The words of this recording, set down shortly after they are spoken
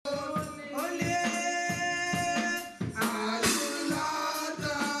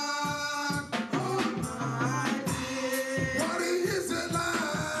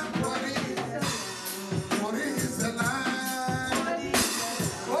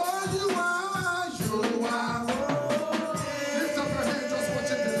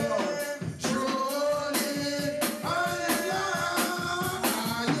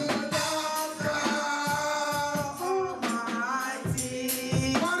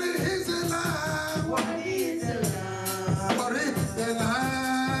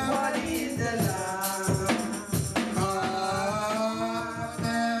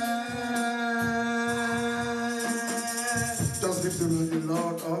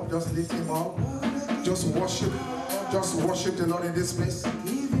up. Just lift him up. Just worship. Just worship the Lord in this place.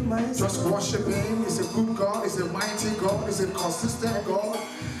 Just worship him. He's a good God. He's a mighty God. He's a consistent God.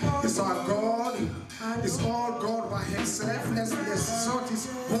 He's our God. He's all God by himself. Let's exalt his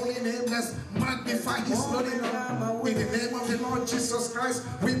holy name. Let's magnify his holy name. In the name of the Lord Jesus Christ,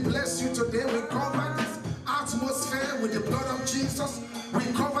 we bless you today. We cover this atmosphere with the blood of Jesus. We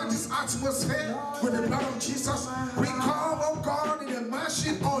cover this atmosphere with the blood of Jesus. We come, oh God, in a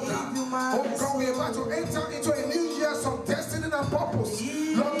marching order. Oh God, we are about to enter into a new year of destiny and purpose.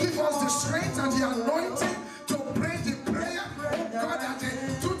 Lord, give us the strength and the anointing to pray the prayer, oh God, that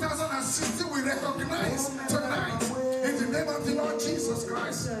in 2016 we recognize tonight in the name of the Lord Jesus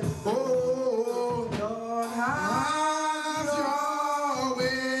Christ. Oh, Lord, have your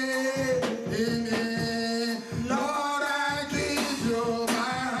way in me. Lord, I give you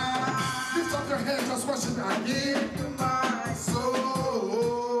my heart. Lift up your head, just worship me. I give you my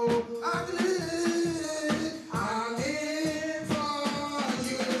soul. I live for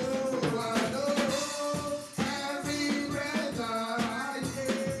you. I know every breath I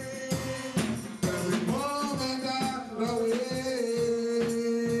take, every moment that I wait.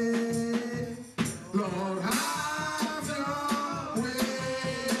 Lord, have your way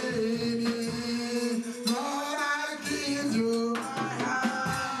in me. Lord, I give you my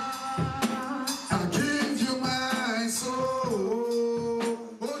heart. I give you my soul.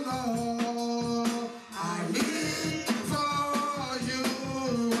 Oh Lord, I live for you.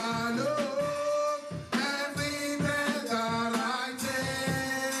 I know every breath that I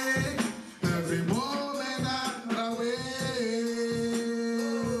take, every moment that I wait.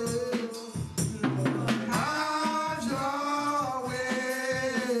 Have your way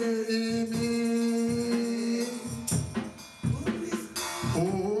in me.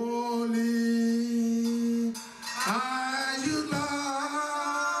 Holy are you, Lord,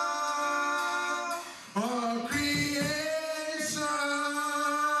 all creation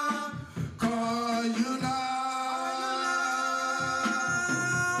call you Lord.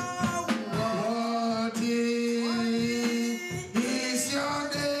 Worthy is your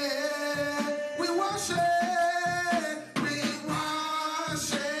name. We worship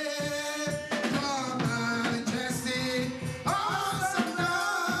your majesty. Awesome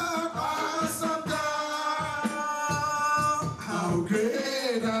God, awesome God. How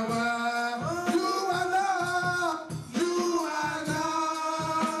great thou art. You are Lord, you are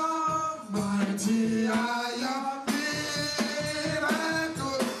Lord. Mighty are your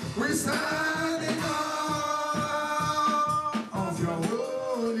miracles. We stand in awe of your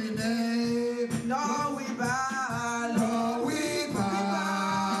holy name. Lord, we bow, Lord, we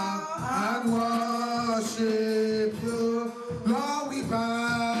bow and worship you. Lord, we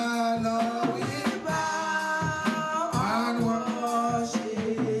bow, Lord, we bow and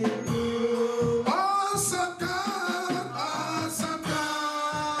worship you. Awesome God, awesome God.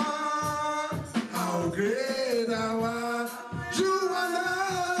 How great thou art. You are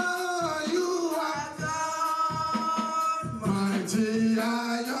Lord, you are God. Mighty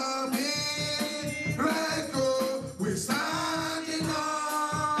are your miracles. We stand in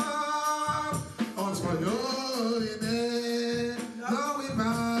awe of your holy name. Lord, we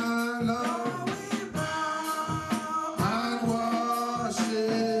bow, Lord, we bow and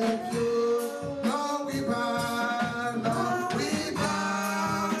worship you. Lord, we bow, Lord, we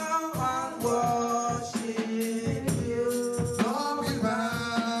bow and worship you. Lord, we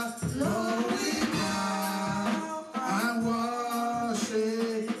bow, Lord, we bow and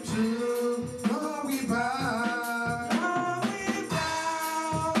worship you. Lord, we bow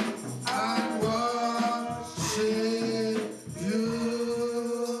and worship you.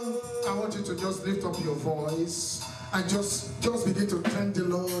 I want you to just lift up your voice and just begin to thank the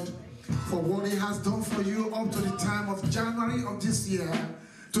Lord for what he has done for you up to the time of January of this year,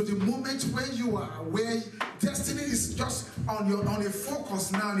 to the moment where you are, where destiny is just on a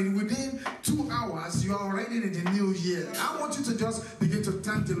focus now. Within 2 hours, you are already in the new year. I want you to just begin to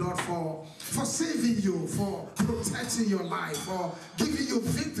thank the Lord for saving you, for protecting your life, for giving you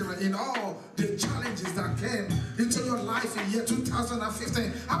victory in all the challenges that came into your life in year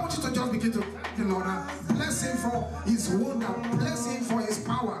 2015. I want you to just begin to thank the Lord and bless him for his wonder, bless him for his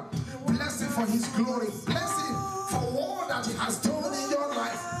power, bless him for his glory, bless him for all that he has done in your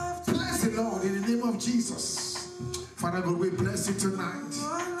life. Bless the Lord in the name of Jesus. Father God, we bless you tonight.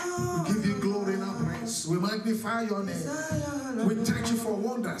 We give you glory and praise. We magnify your name. We thank you for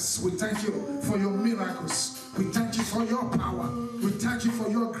wonders. We thank you for your miracles. We thank you for your power. We thank you for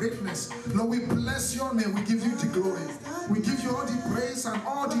your greatness. Lord, we bless your name. We give you the glory. We give you all the praise and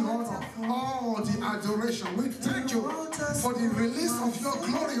all the honor, all the adoration. We thank you for the release of your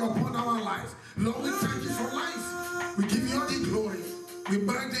glory upon our lives. Lord, we thank you for life. We give you all the glory. We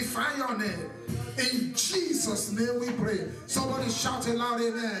magnify your name. In Jesus' name we pray. Somebody shout aloud,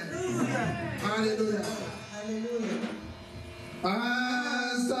 amen. Hallelujah. Hallelujah.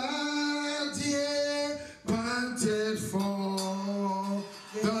 As the deer panted for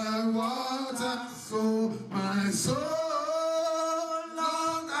the water, so my soul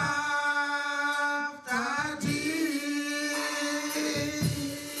long after thee.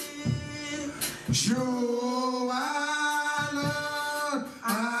 You are Lord,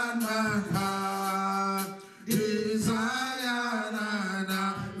 and my heart desire and I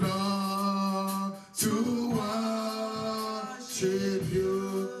long to worship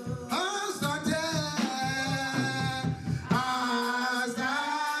you. As the day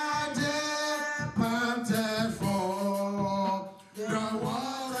panted for the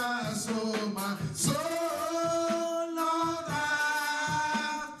water, so my soul long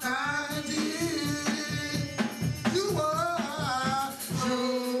after thee. You are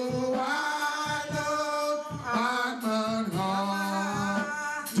Lord, and my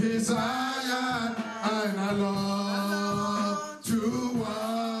heart desire and I long to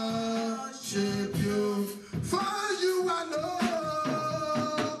worship.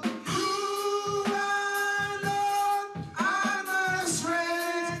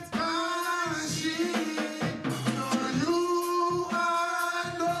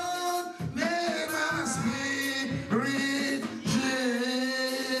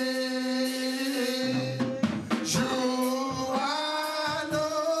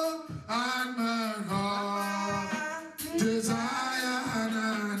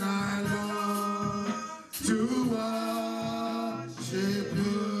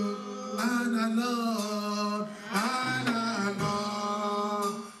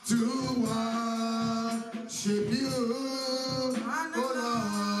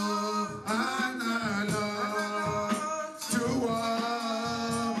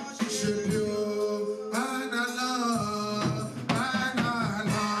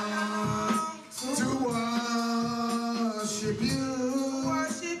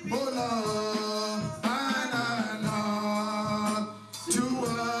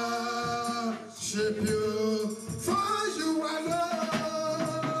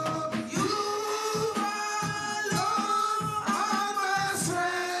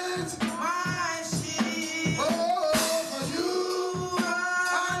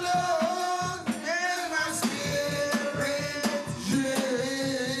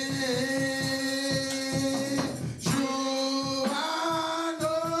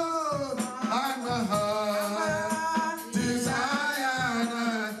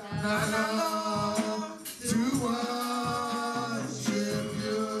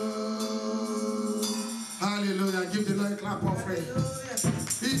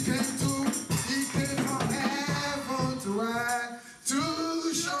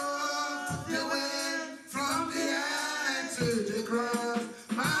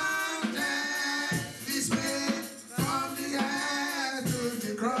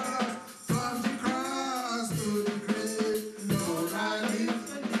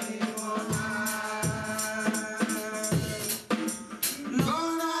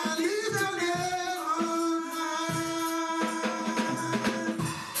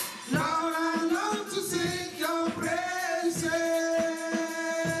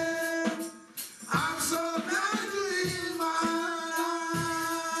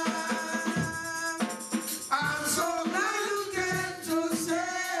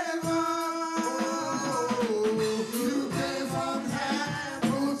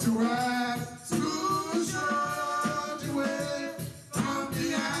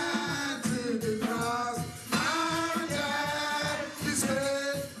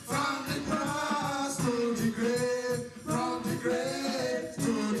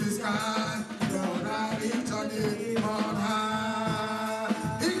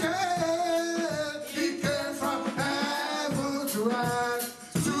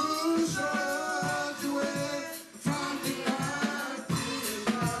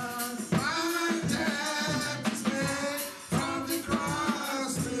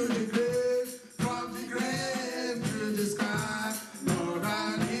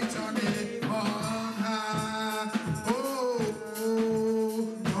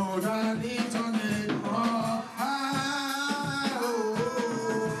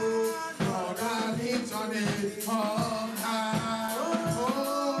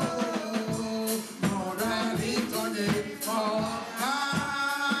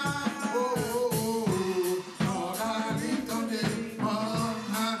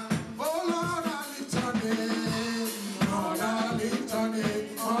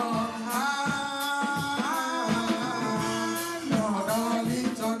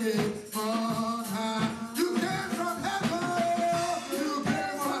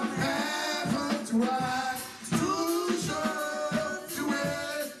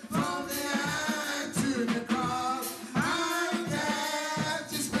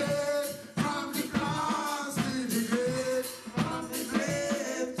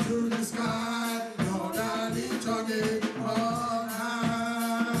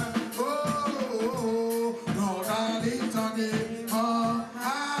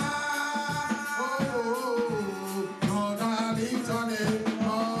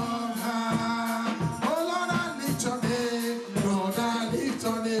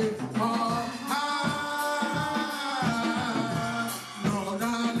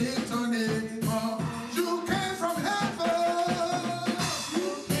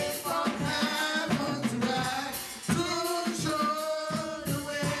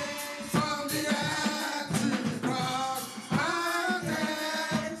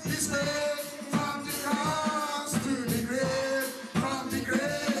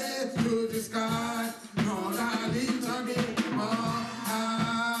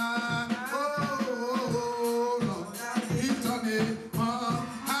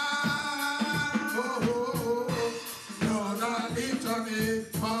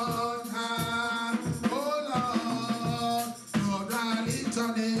 lift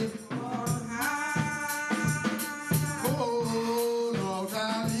your name. Oh, Lord,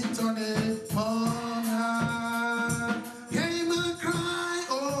 I lift your name on high. Hear my cry,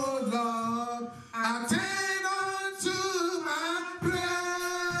 oh Lord, attend unto my prayer.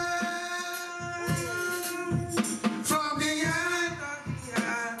 From the end of the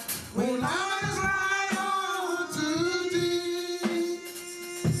earth will I cry unto thee.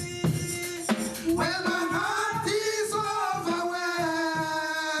 When my heart is overwhelmed,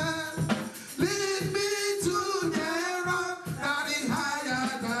 lead me to the rock that is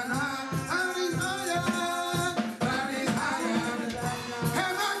higher than I, that is higher, that is higher than I.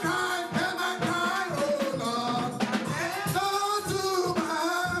 Hear my cry, oh Lord, Lord, to my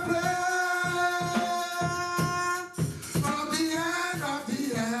prayer. From the end of the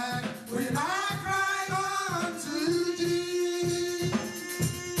earth will I cry unto thee.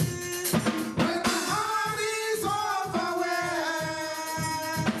 When my heart is overwhelmed,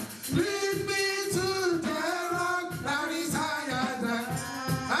 lead me to the rock that is higher than,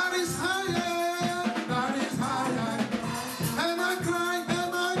 that is higher, that is higher. And I cry,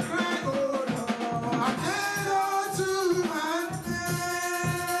 oh Lord, I get unto my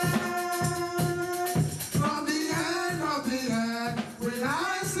from the end of the earth will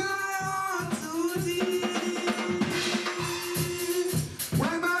I say unto thee.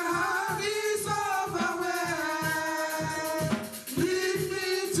 When my heart is overwhelmed, lead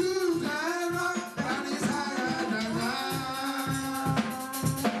me to the rock that is higher than I,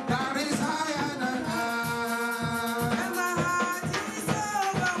 that is higher than I. When my heart is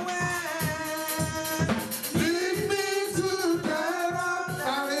overwhelmed, lead me to the rock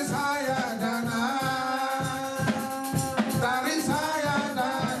that is higher than I, that is higher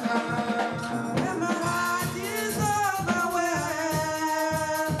than I. When my heart is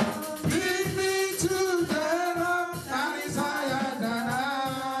overwhelmed, lead me to the rock that is higher than I,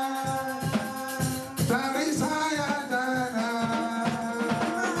 that is higher than I.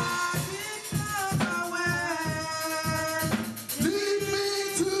 Lead me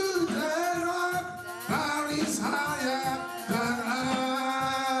to the rock that is higher than I,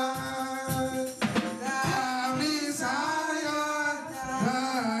 that is higher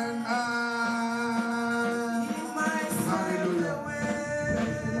than I. Hallelujah.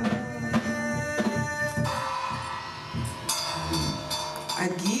 I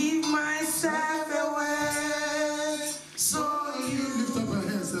give myself away, so You lift up your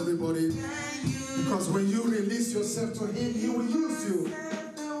hands, everybody, because when you release yourself to Him, He will use you.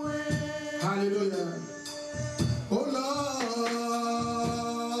 Hallelujah. Oh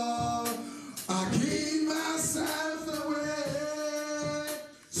Lord, I give myself away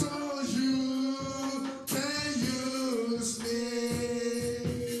so you can use me.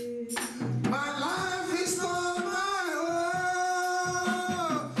 My life is not my own.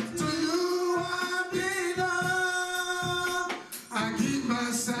 To you I belong. I give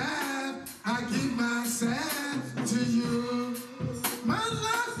myself to you. My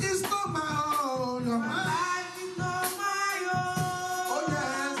life is not my own. My life is not my own. Oh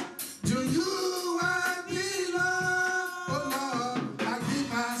yes, to you I belong. Oh Lord, I give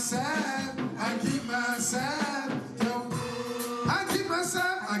myself to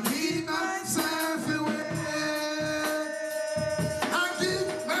I give myself away. I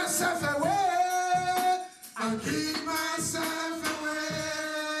give myself away. I give myself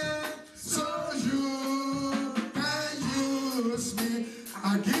away so you can use me.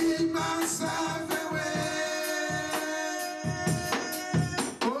 I give myself away.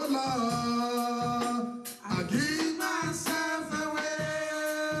 Oh Lord, I give myself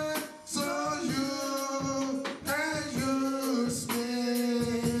away so you can use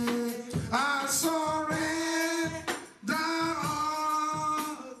me. I surrender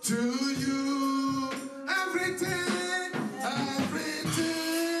all to you. Everything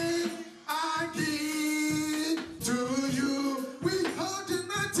I give to you. We hold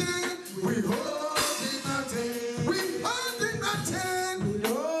nothing. We hold nothing. We hold nothing.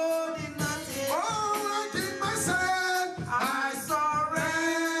 Oh, I give myself. I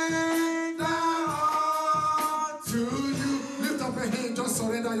surrender all to you. Lift up your hand. Just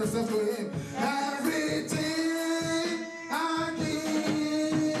surrender yourself to Him. Everything I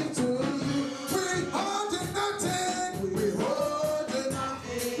give to you. We hold nothing. We hold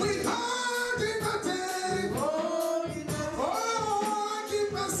nothing. We hold nothing. Oh, I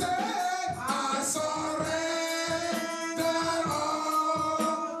give myself. I surrender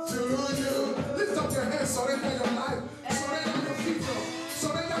all to you. Lift up your hands. Surrender your life. Surrender your future.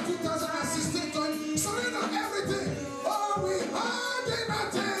 Surrender 2016 to Him. Surrender everything. Oh, we hold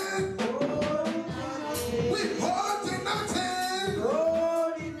nothing. Oh,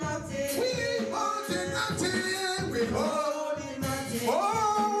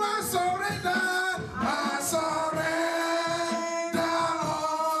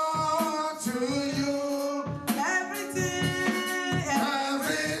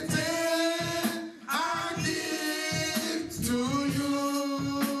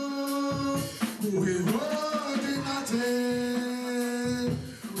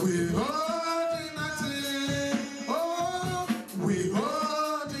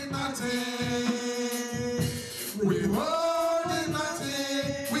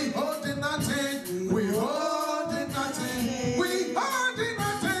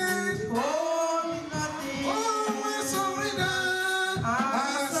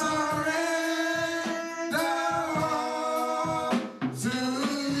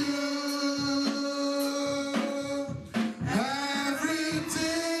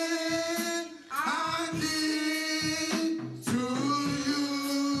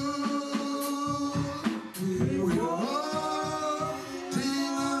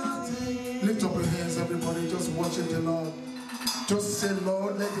 worship the Lord. Just say,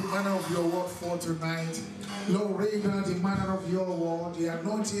 Lord, let the manner of your word fall tonight. Lord, rain down the manner of your word, the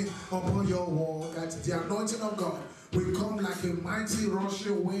anointing upon your word, that the anointing of God will come like a mighty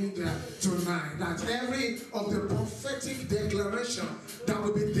rushing wind tonight. That every of the prophetic declaration that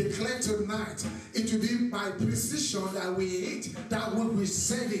will be declared tonight, it will be by precision that we hit, that when we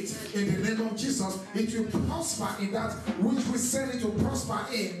send it in the name of Jesus, it will prosper in that which we send it to prosper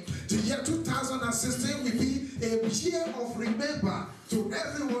in. The year 2016 will be a year of remember to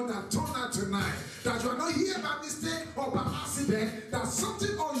everyone that turned out tonight. That you are not here by mistake or by accident, that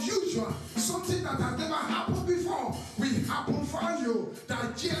something unusual, something that has never happened before, will happen for you.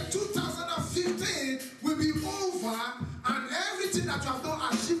 That year 2015 will be over, and everything that you have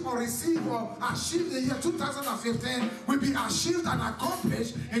not achieved or received or achieved in the year 2015 will be achieved and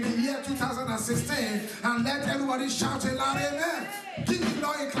accomplished in the year 2016. And let everybody shout a loud amen. Give the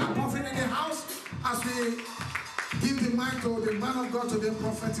Lord a clap offering in the house as we give the mic to the man of God, to the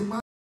prophet Emmanuel.